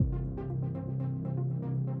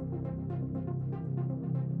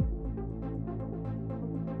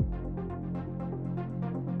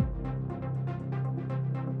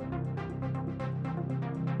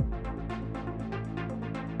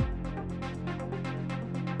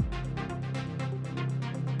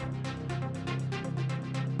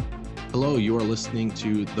Hello, you are listening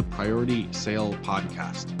to the Priority Sale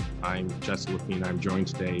Podcast. I'm Jesse Lefine, and I'm joined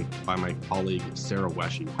today by my colleague, Sara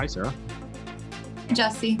Wesche. Hi, Sara. Hey,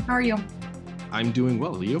 Jesse. How are you? I'm doing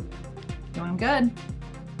well. Are you? Doing good.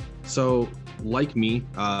 So, like me,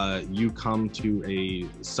 you come to a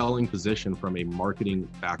selling position from a marketing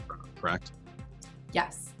background, correct?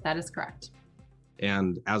 Yes, that is correct.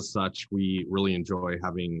 And as such, we really enjoy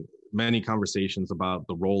having many conversations about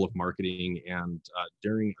the role of marketing. And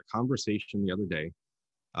during a conversation the other day,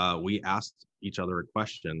 we asked each other a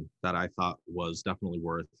question that I thought was definitely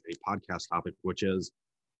worth a podcast topic, which is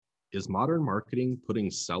modern marketing putting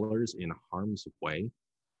sellers in harm's way?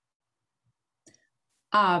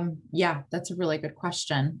 Yeah, that's a really good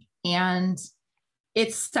question. And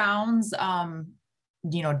it sounds,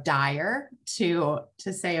 dire to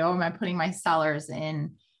say, oh, am I putting my sellers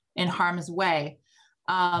in harm's way?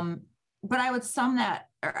 But I would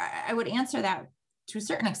I would answer that to a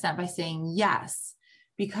certain extent by saying yes,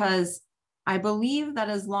 because I believe that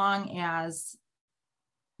as long as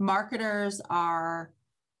marketers are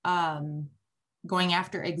going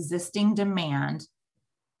after existing demand,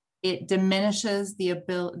 it diminishes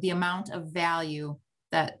the amount of value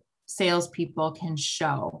that salespeople can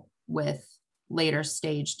show with later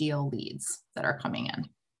stage deal leads that are coming in.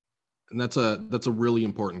 And that's a really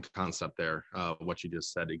important concept there, what you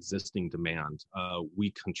just said, existing demand.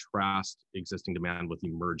 We contrast existing demand with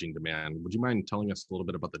emerging demand. Would you mind telling us a little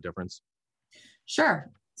bit about the difference?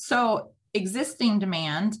 Sure. So existing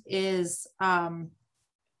demand is,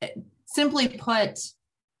 simply put,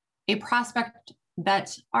 a prospect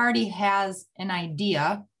that already has an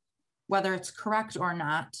idea, whether it's correct or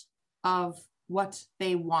not, of what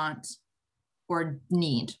they want or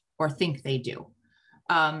need or think they do.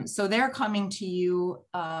 So they're coming to you,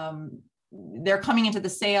 they're coming into the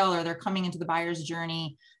sale or they're coming into the buyer's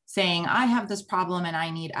journey saying, I have this problem and I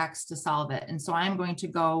need X to solve it. And so I'm going to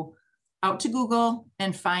go out to Google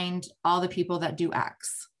and find all the people that do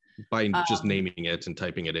X. By just naming it and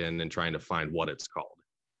typing it in and trying to find what it's called.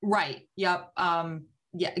 Right. Yep.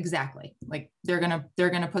 Yeah, exactly. Like they're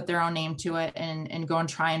gonna put their own name to it and go and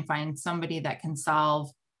try and find somebody that can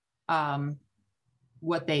solve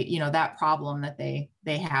what they, that problem that they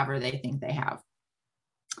have or they think they have.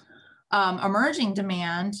 Emerging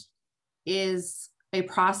demand is a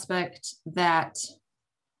prospect that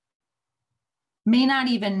may not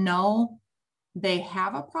even know they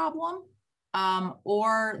have a problem,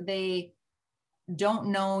 or they don't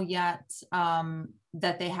know yet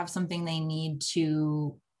that they have something they need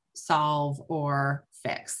to solve or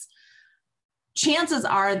fix. Chances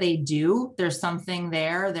are they do. There's something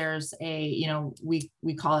there. There's we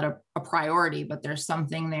call it a priority, but there's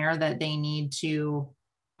something there that they need to,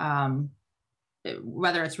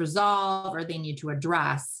 whether it's resolve or they need to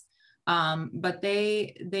address, but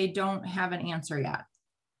they don't have an answer yet.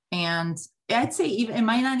 And I'd say even it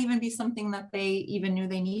might not even be something that they even knew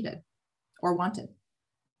they needed or wanted.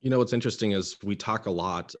 What's interesting is we talk a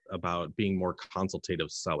lot about being more consultative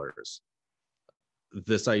sellers.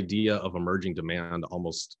 This idea of emerging demand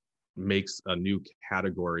almost makes a new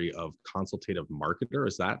category of consultative marketer.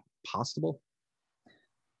 Is that possible?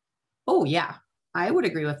 Oh, yeah, I would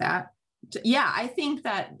agree with that. Yeah, I think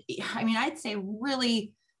that, I'd say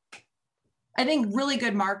really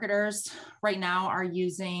good marketers right now are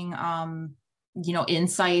using,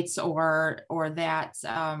 insights or that,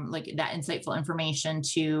 like that insightful information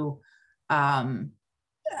to,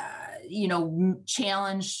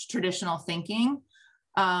 challenge traditional thinking.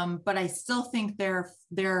 But I still think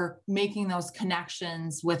they're making those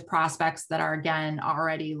connections with prospects that are, again,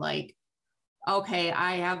 already like, okay,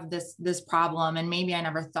 I have this problem and maybe I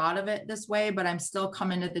never thought of it this way, but I'm still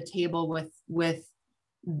coming to the table with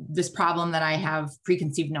this problem that I have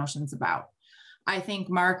preconceived notions about. I think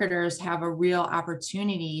marketers have a real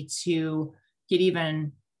opportunity to get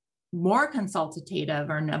even more consultative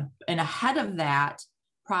and ahead of that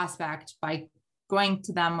prospect by going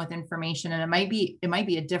to them with information. And it might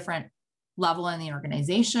be a different level in the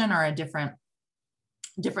organization or a different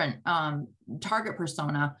target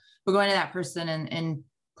persona, but going to that person and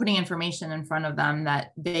putting information in front of them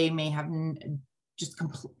that they may have just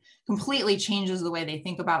completely changes the way they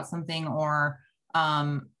think about something or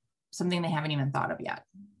something they haven't even thought of yet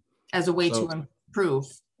as a way to improve.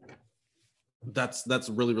 That's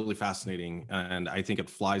really, really fascinating. And I think it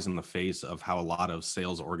flies in the face of how a lot of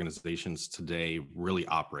sales organizations today really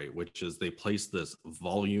operate, which is they place this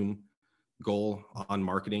volume goal on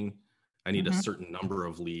marketing. I need a certain number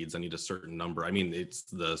of leads. I need a certain number. It's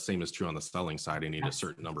the same is true on the selling side. I need a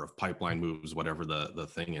certain number of pipeline moves, whatever the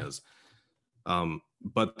thing is.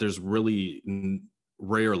 But there's really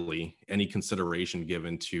rarely any consideration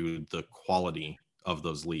given to the quality of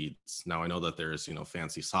those leads. Now, I know that there's,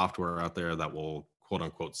 fancy software out there that will quote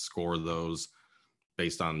unquote score those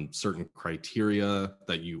based on certain criteria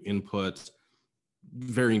that you input,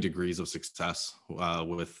 varying degrees of success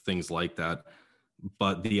with things like that.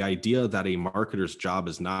 But the idea that a marketer's job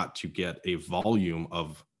is not to get a volume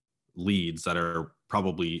of leads that are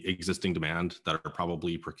probably existing demand, that are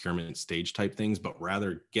probably procurement stage type things, but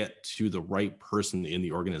rather get to the right person in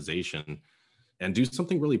the organization and do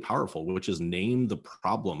something really powerful, which is name the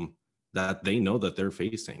problem that they know that they're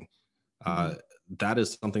facing. That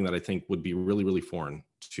is something that I think would be really, really foreign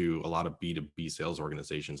to a lot of B2B sales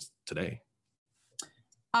organizations today.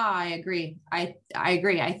 I agree. I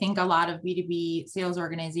agree. I think a lot of B2B sales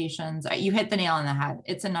organizations, you hit the nail on the head.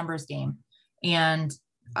 It's a numbers game. And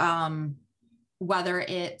whether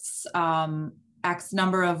it's X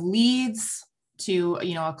number of leads to,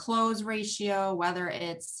 a close ratio, whether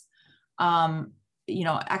it's,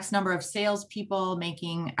 X number of salespeople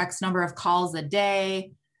making X number of calls a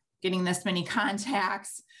day, getting this many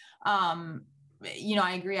contacts. I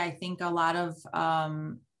agree. I think a lot of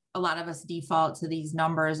us default to these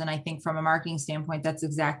numbers. And I think from a marketing standpoint, that's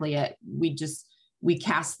exactly it. We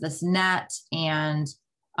cast this net, and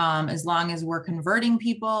as long as we're converting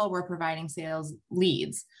people, we're providing sales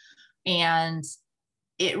leads. And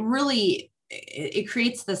it really, it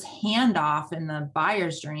creates this handoff in the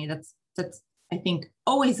buyer's journey that's I think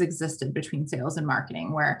always existed between sales and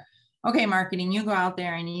marketing, where, okay, marketing, you go out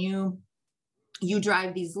there and you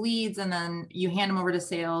drive these leads, and then you hand them over to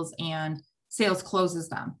sales, and sales closes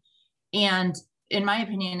them. And in my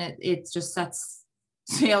opinion, it just sets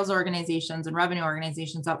sales organizations and revenue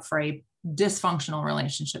organizations up for a dysfunctional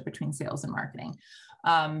relationship between sales and marketing,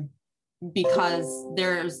 because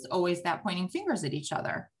there's always that pointing fingers at each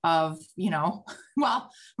other of,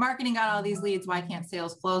 well, marketing got all these leads, why can't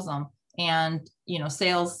sales close them? And,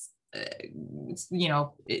 sales,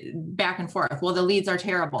 back and forth. Well, the leads are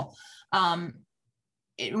terrible.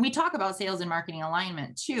 We talk about sales and marketing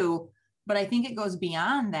alignment too, but I think it goes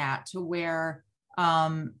beyond that to where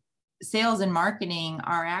sales and marketing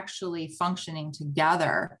are actually functioning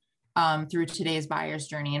together through today's buyer's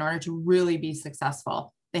journey. In order to really be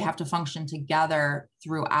successful, they have to function together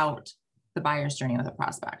throughout the buyer's journey with a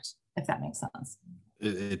prospect, if that makes sense.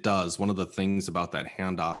 It does. One of the things about that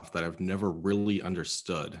handoff that I've never really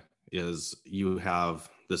understood is you have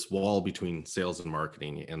this wall between sales and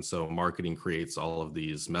marketing. And so marketing creates all of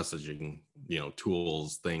these messaging,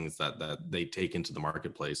 tools, things that they take into the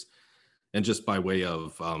marketplace. And just by way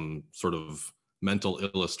of sort of mental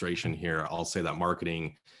illustration here, I'll say that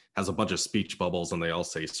marketing has a bunch of speech bubbles and they all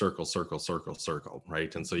say circle, circle, circle, circle,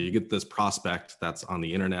 right? And so you get this prospect that's on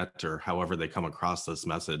the internet or however they come across this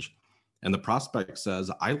message. And the prospect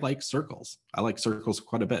says, I like circles. I like circles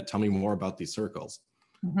quite a bit. Tell me more about these circles.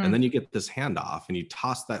 Mm-hmm. And then you get this handoff and you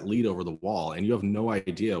toss that lead over the wall and you have no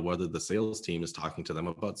idea whether the sales team is talking to them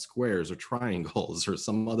about squares or triangles or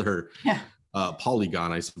some other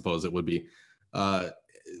polygon, I suppose it would be.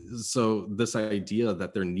 So this idea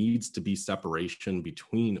that there needs to be separation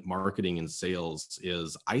between marketing and sales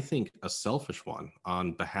is, I think, a selfish one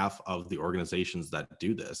on behalf of the organizations that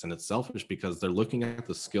do this. And it's selfish because they're looking at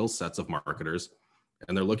the skill sets of marketers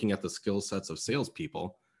and they're looking at the skill sets of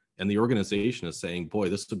salespeople. And the organization is saying, boy,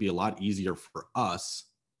 this would be a lot easier for us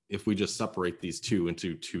if we just separate these two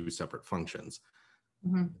into two separate functions.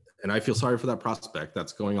 Mm-hmm. And I feel sorry for that prospect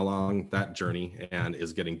that's going along that journey and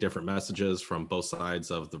is getting different messages from both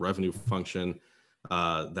sides of the revenue function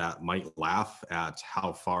that might laugh at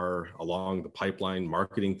how far along the pipeline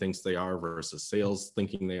marketing thinks they are versus sales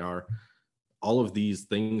thinking they are. All of these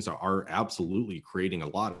things are absolutely creating a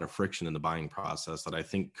lot of friction in the buying process that I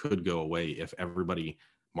think could go away if everybody,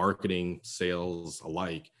 marketing, sales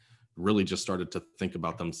alike, really just started to think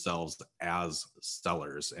about themselves as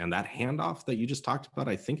sellers. And that handoff that you just talked about,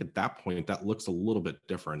 I think at that point, that looks a little bit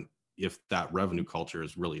different if that revenue culture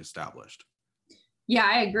is really established. Yeah,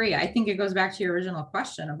 I agree. I think it goes back to your original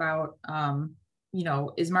question about,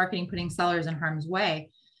 is marketing putting sellers in harm's way?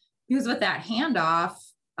 Because with that handoff,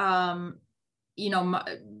 the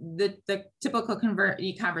typical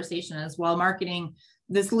conversation is, well, marketing,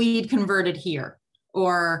 this lead converted here,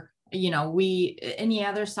 or any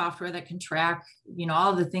other software that can track,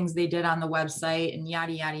 all the things they did on the website and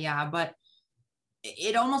yada, yada, yada. But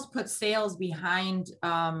it almost puts sales behind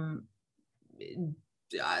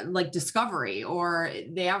like discovery, or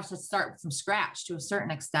they have to start from scratch to a certain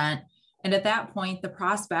extent. And at that point, the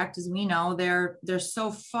prospect, as we know, they're so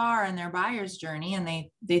far in their buyer's journey and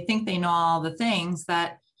they think they know all the things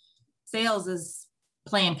that sales is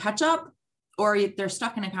playing catch up or they're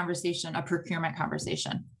stuck in a conversation, a procurement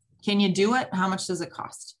conversation. Can you do it? How much does it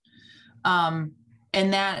cost? And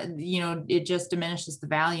that, it just diminishes the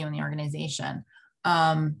value in the organization.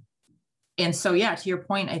 And so, yeah, to your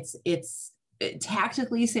point, it's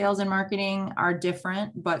tactically sales and marketing are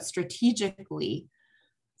different, but strategically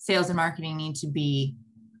sales and marketing need to be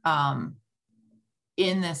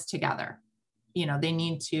in this together. They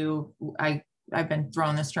need to, I've been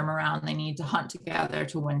throwing this term around, they need to hunt together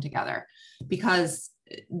to win together, because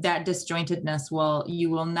that disjointedness you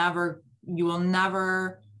will never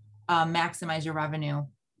maximize your revenue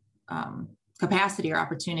capacity or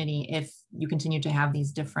opportunity if you continue to have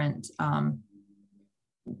these different,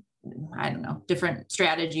 different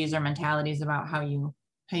strategies or mentalities about how you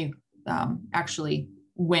actually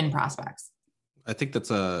win prospects. I think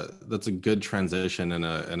that's a good transition and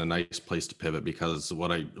a nice place to pivot, because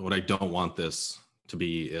what I don't want this to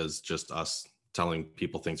be is just us telling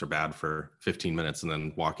people things are bad for 15 minutes and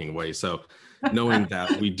then walking away. So knowing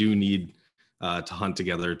that we do need to hunt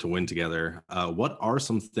together to win together, what are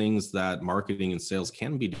some things that marketing and sales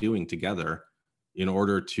can be doing together in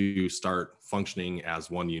order to start functioning as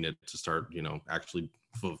one unit, to start, actually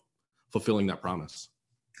fulfilling that promise?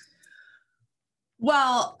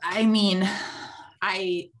 Well, I mean,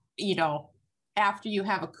 after you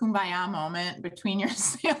have a kumbaya moment between your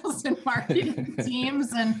sales and marketing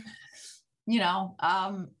teams, and,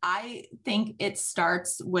 I think it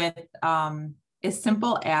starts with as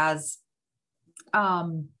simple as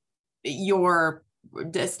your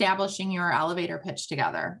establishing your elevator pitch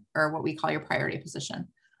together, or what we call your priority position.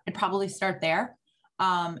 I'd probably start there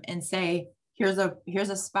and say, here's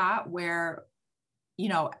a spot where,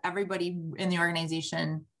 everybody in the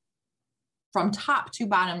organization from top to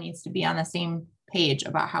bottom needs to be on the same page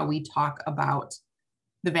about how we talk about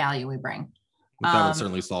the value we bring. That would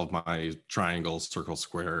certainly solve my triangle, circle,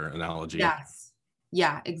 square analogy. Yes.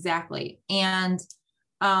 Yeah, exactly. And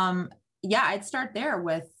I'd start there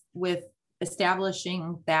with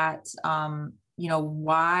establishing that,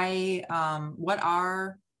 why, what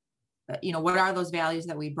are those values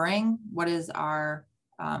that we bring? What is our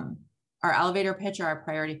elevator pitch or our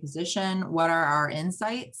priority position? What are our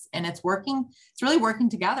insights? And it's really working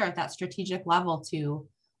together at that strategic level to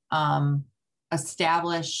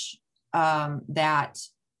establish that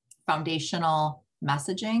foundational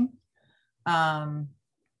messaging. And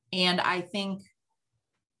I think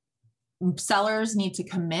sellers need to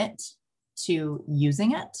commit to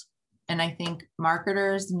using it. And I think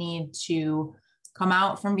marketers need to come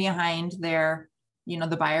out from behind their,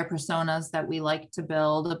 the buyer personas that we like to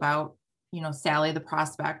build about, Sally, the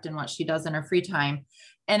prospect, and what she does in her free time,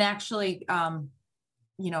 and actually,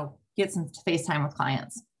 get some face time with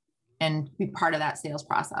clients and be part of that sales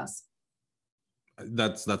process.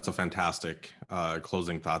 That's a fantastic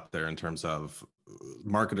closing thought there, in terms of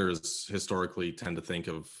marketers historically tend to think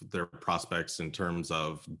of their prospects in terms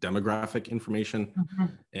of demographic information,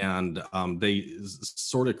 and they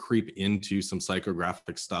sort of creep into some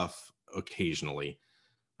psychographic stuff occasionally.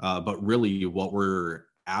 But really what we're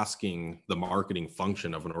asking the marketing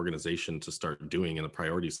function of an organization to start doing in a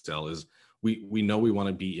priority sale is, we know we want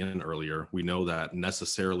to be in earlier. We know that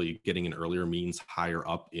necessarily getting in earlier means higher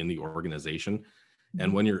up in the organization.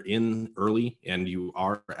 And when you're in early and you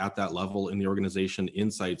are at that level in the organization,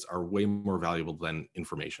 insights are way more valuable than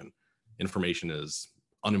information. Information is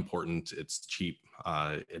unimportant. It's cheap.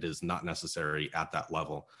 It is not necessary at that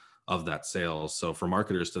level of that sale. So for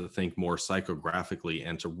marketers to think more psychographically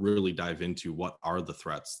and to really dive into what are the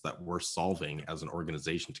threats that we're solving as an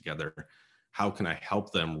organization together, how can I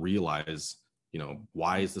help them realize,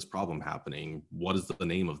 why is this problem happening? What is the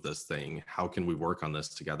name of this thing? How can we work on this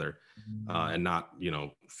together? And not,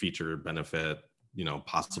 feature, benefit,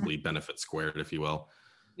 possibly benefit squared, if you will.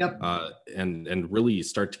 Yep. And really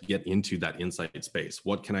start to get into that insight space.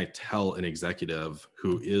 What can I tell an executive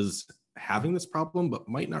who is having this problem but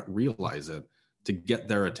might not realize it, to get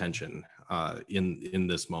their attention in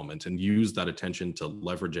this moment, and use that attention to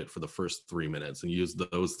leverage it for the first 3 minutes, and use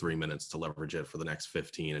those 3 minutes to leverage it for the next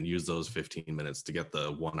 15, and use those 15 minutes to get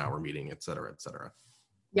the 1 hour meeting, et cetera, et cetera.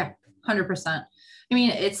 Yeah, 100%. I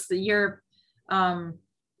mean, it's your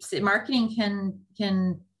marketing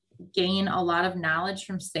can gain a lot of knowledge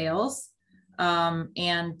from sales.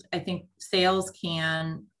 And I think sales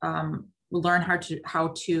can learn how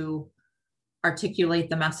to articulate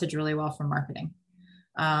the message really well from marketing.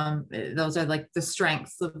 Those are like the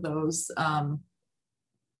strengths of those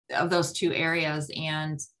two areas.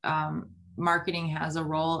 And marketing has a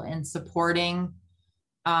role in supporting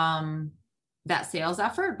that sales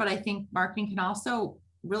effort. But I think marketing can also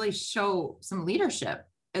really show some leadership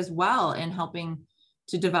as well in helping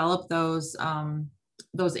to develop those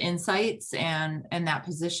insights and that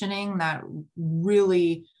positioning that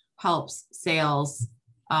really helps sales.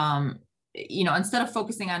 Instead of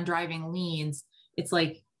focusing on driving leads, it's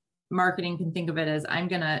like marketing can think of it as, I'm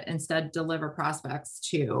going to instead deliver prospects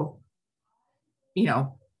to,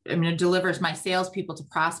 I'm going to deliver my salespeople to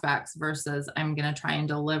prospects versus I'm going to try and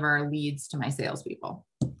deliver leads to my salespeople.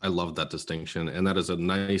 I love that distinction. And that is a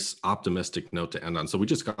nice optimistic note to end on. So we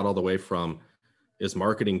just got all the way from, is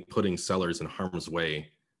marketing putting sellers in harm's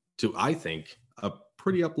way, to, I think, a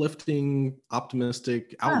pretty uplifting,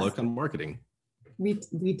 optimistic outlook on marketing. We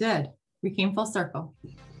did. We came full circle.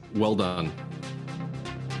 Well done.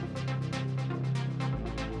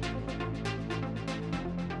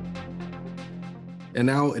 And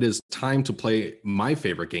now it is time to play my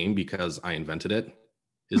favorite game because I invented it.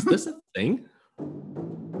 Is this a thing?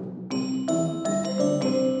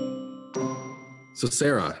 So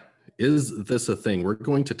Sarah, is this a thing? We're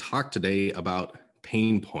going to talk today about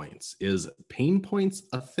pain points. Is pain points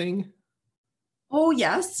a thing? Oh,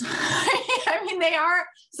 yes. I mean, they are.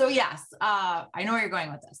 So yes, I know where you're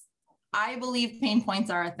going with this. I believe pain points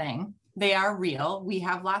are a thing. They are real. We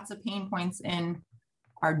have lots of pain points in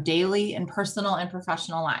our daily and personal and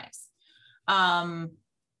professional lives.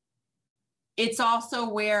 It's also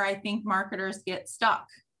where I think marketers get stuck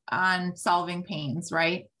on solving pains,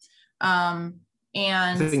 right? And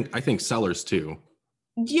I think sellers too.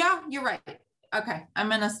 Yeah, you're right. Okay, I'm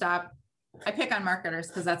gonna stop. I pick on marketers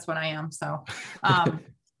because that's what I am. So,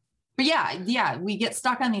 but yeah, we get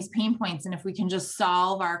stuck on these pain points, and if we can just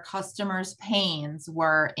solve our customers' pains,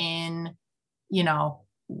 we're in,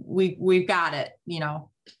 we've got it,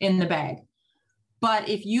 in the bag. But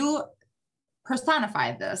if you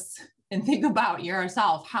personify this and think about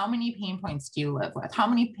yourself, how many pain points do you live with? How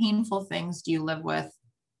many painful things do you live with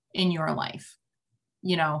in your life?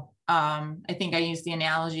 I think I used the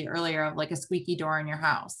analogy earlier of like a squeaky door in your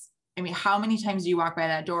house. I mean, how many times do you walk by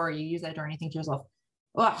that door, or you use that door and you think to yourself,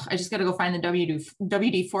 oh, I just got to go find the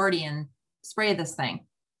WD-40 and spray this thing.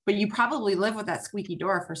 But you probably live with that squeaky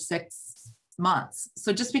door for 6 months.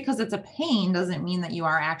 So just because it's a pain doesn't mean that you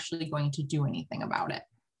are actually going to do anything about it.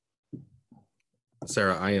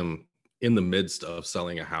 Sarah, I am in the midst of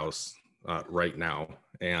selling a house right now.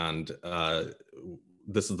 And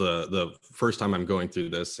this is the first time I'm going through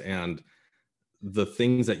this. And the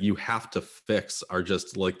things that you have to fix are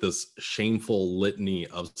just like this shameful litany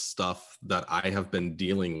of stuff that I have been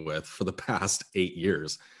dealing with for the past 8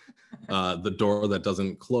 years. The door that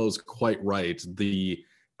doesn't close quite right, the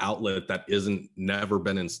outlet that never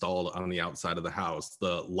been installed on the outside of the house,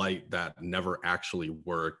 the light that never actually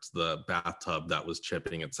worked, the bathtub that was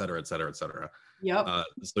chipping, et cetera, et cetera, et cetera. Yep.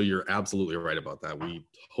 So you're absolutely right about that. We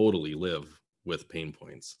totally live with pain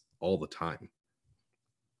points all the time.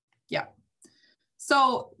 Yeah.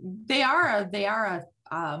 So they are a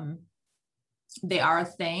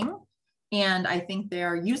thing, and I think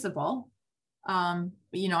they're usable.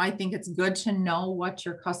 I think it's good to know what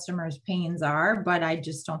your customers' pains are, but I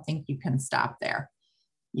just don't think you can stop there.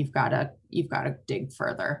 You've got to dig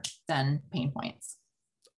further than pain points.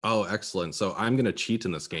 Oh, excellent. So I'm going to cheat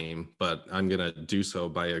in this game, but I'm going to do so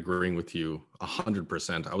by agreeing with you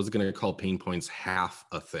 100%. I was going to call pain points half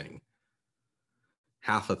a thing,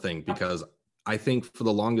 because I think for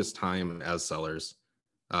the longest time as sellers,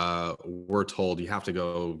 we're told you have to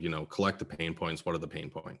go, collect the pain points. What are the pain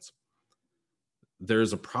points?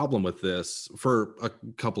 There's a problem with this for a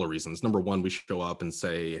couple of reasons. Number one, we show up and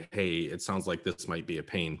say, hey, it sounds like this might be a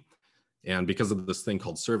pain. And because of this thing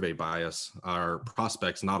called survey bias, our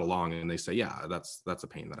prospects nod along and they say, yeah, that's a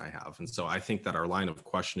pain that I have. And so I think that our line of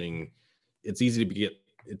questioning, it's easy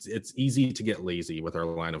to get lazy with our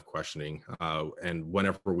line of questioning. And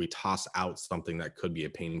whenever we toss out something that could be a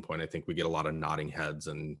pain point, I think we get a lot of nodding heads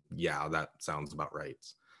and yeah, that sounds about right.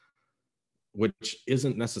 Which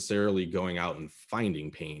isn't necessarily going out and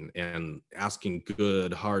finding pain and asking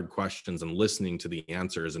good, hard questions and listening to the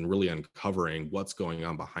answers and really uncovering what's going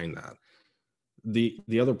on behind that.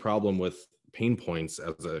 The other problem with pain points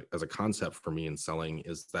as a concept for me in selling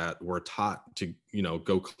is that we're taught to,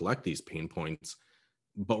 go collect these pain points,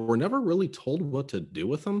 but we're never really told what to do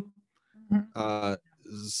with them. Mm-hmm.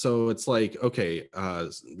 So it's like, okay,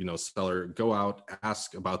 seller, go out,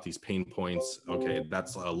 ask about these pain points. Okay,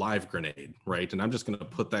 that's a live grenade, right? And I'm just going to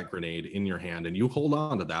put that grenade in your hand and you hold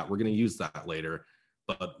on to that. We're going to use that later,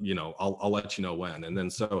 but I'll let you know when. And then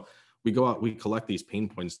so we go out, we collect these pain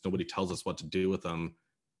points. Nobody tells us what to do with them.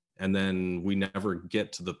 And then we never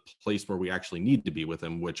get to the place where we actually need to be with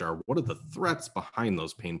them, which are, what are the threats behind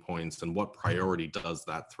those pain points and what priority does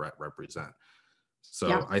that threat represent? So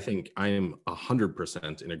Yep. I think I am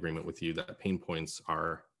 100% in agreement with you that pain points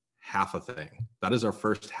are half a thing. That is our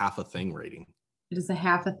first half a thing rating. It is a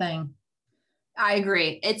half a thing. I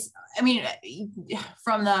agree. I mean,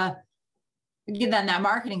 from again, that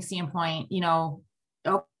marketing standpoint,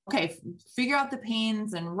 okay, figure out the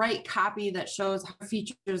pains and write copy that shows how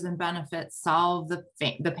features and benefits solve the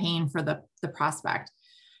pain for the prospect.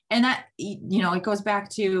 And that, it goes back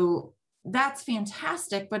to, that's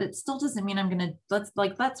fantastic, but it still doesn't mean I'm going to,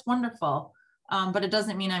 that's wonderful. But it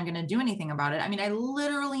doesn't mean I'm going to do anything about it. I mean, I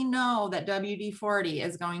literally know that WD-40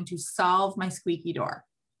 is going to solve my squeaky door.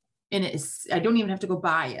 And I don't even have to go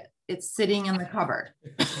buy it. It's sitting in the cupboard.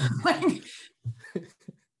 Like,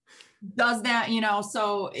 does that,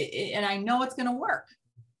 and I know it's going to work.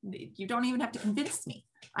 You don't even have to convince me.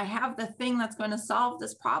 I have the thing that's going to solve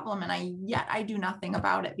this problem. And I do nothing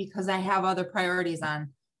about it because I have other priorities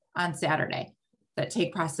on Saturday that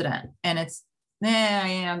take precedent. And it's,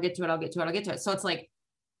 I'll get to it. So it's like,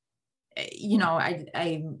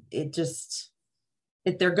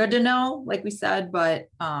 they're good to know, like we said, but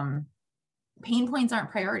pain points aren't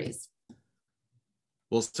priorities.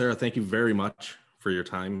 Well, Sarah, thank you very much for your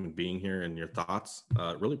time and being here and your thoughts.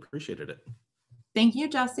 Really appreciated it. Thank you,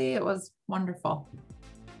 Jesse. It was wonderful.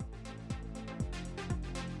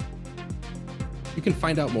 You can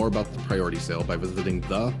find out more about the Priority Sale by visiting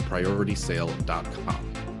theprioritysale.com.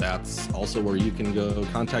 That's also where you can go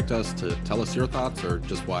contact us to tell us your thoughts or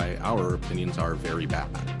just why our opinions are very bad.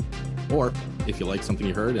 Or if you like something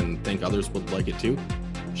you heard and think others would like it too,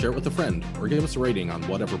 share it with a friend or give us a rating on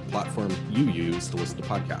whatever platform you use to listen to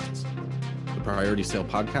podcasts. The Priority Sale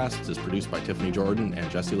podcast is produced by Tiffany Jordan and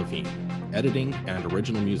Jesse Levine. Editing and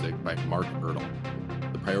original music by Mark Erdl.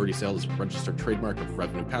 The Priority Sale is a registered trademark of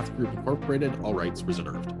Revenue Path Group Incorporated, all rights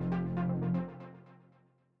reserved.